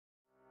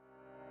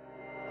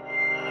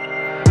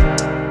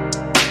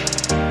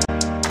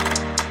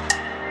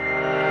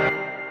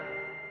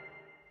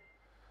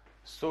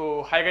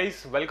So hi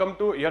guys, welcome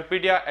to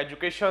YourPedia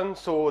Education.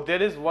 So there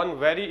is one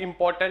very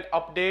important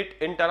update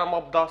in terms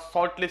of the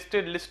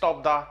shortlisted list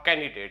of the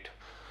candidate.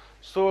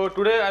 So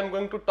today I am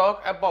going to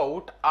talk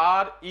about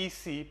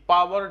REC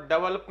Power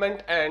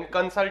Development and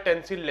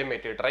Consultancy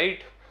Limited,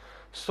 right?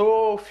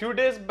 So few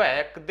days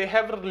back they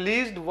have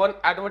released one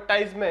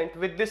advertisement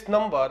with this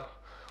number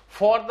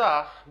for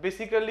the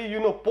basically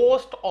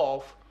post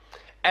of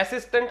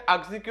Assistant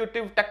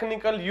Executive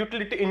Technical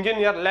Utility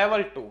Engineer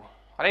level 2,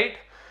 right?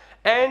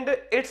 And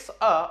it's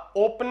a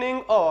opening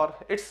or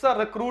it's a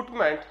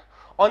recruitment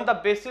on the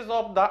basis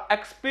of the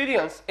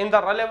experience in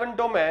the relevant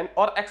domain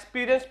or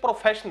experienced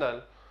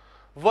professional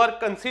were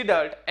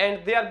considered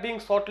and they are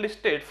being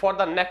shortlisted for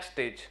the next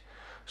stage.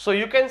 So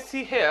you can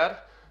see here,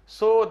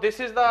 so this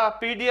is the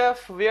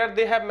PDF where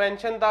they have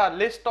mentioned the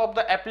list of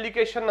the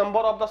application number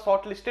of the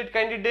shortlisted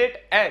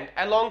candidate and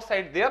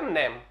alongside their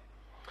name.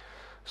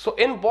 So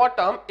in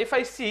bottom, if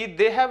I see,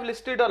 they have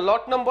listed a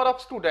lot number of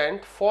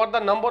students for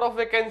the number of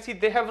vacancy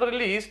they have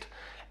released,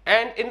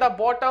 and in the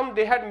bottom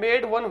they had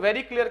made one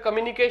very clear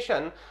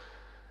communication.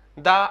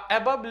 The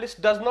above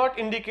list does not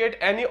indicate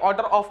any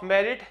order of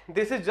merit.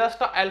 This is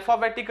just an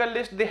alphabetical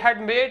list they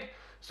had made.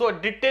 So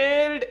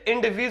detailed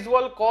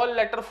individual call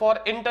letter for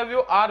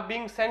interview are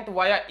being sent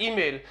via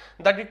email.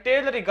 The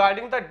details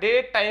regarding the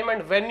date, time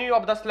and venue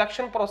of the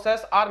selection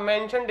process are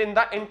mentioned in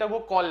the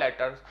interview call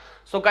letters.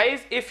 So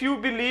guys, if you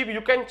believe,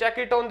 you can check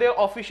it on their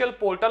official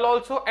portal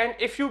also, and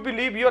if you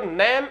believe your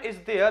name is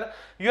there,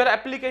 your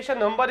application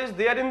number is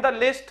there in the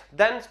list,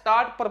 then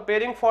start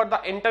preparing for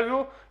the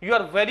interview. You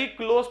are very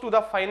close to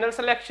the final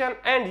selection.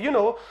 And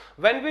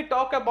when we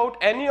talk about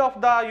any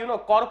of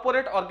the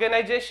corporate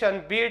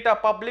organization, be it a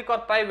public or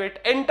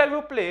private,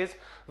 interview plays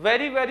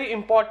very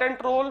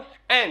important role,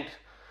 and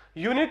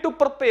you need to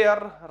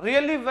prepare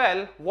really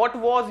well what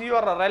was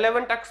your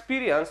relevant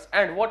experience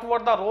and what were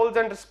the roles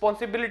and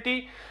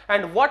responsibility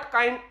and what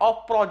kind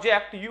of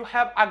project you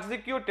have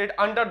executed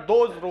under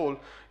those roles.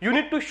 You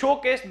need to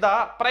showcase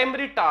the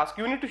primary task,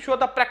 you need to show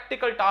the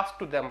practical task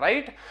to them,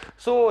 right?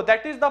 So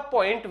that is the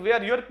point where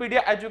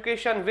YourPedia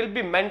Education will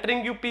be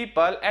mentoring you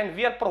people, and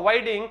we are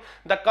providing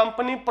the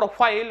company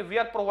profile, we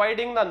are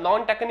providing the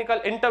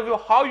non-technical interview,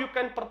 how you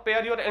can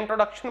prepare your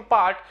introduction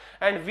part,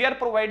 and we are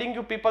providing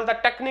you people the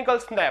technical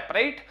snap,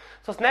 right?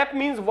 So snap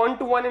means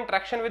one-to-one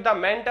interaction with the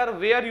mentor,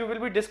 where you will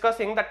be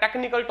discussing the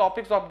technical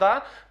topics of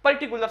the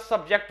particular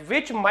subject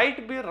which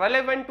might be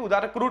relevant to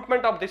the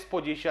recruitment of this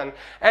position.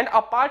 And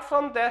apart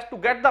from this, to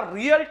get the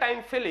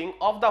real-time feeling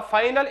of the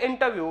final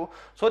interview,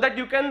 so that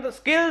you can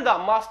skill the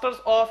masters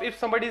of, if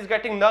somebody is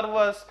getting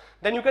nervous,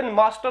 then you can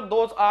master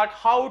those art,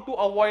 how to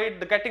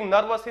avoid getting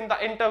nervous in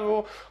the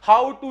interview,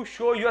 how to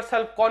show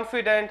yourself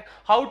confident,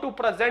 how to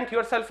present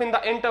yourself in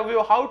the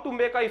interview, how to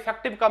make an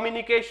effective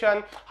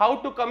communication, how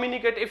to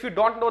communicate if you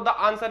don't know the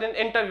answer in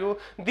interview.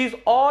 These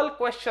all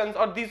questions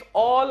or these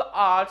all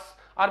arts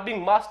are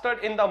being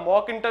mastered in the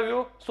mock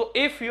interview. So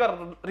if you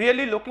are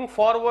really looking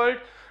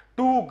forward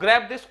to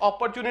grab this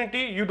opportunity,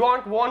 you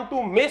don't want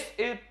to miss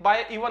it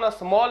by even a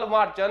small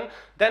margin,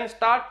 then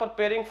start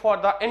preparing for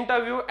the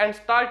interview and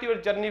start your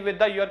journey with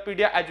the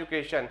YourPedia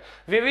Education.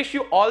 We wish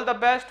you all the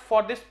best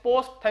for this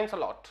post. Thanks a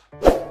lot.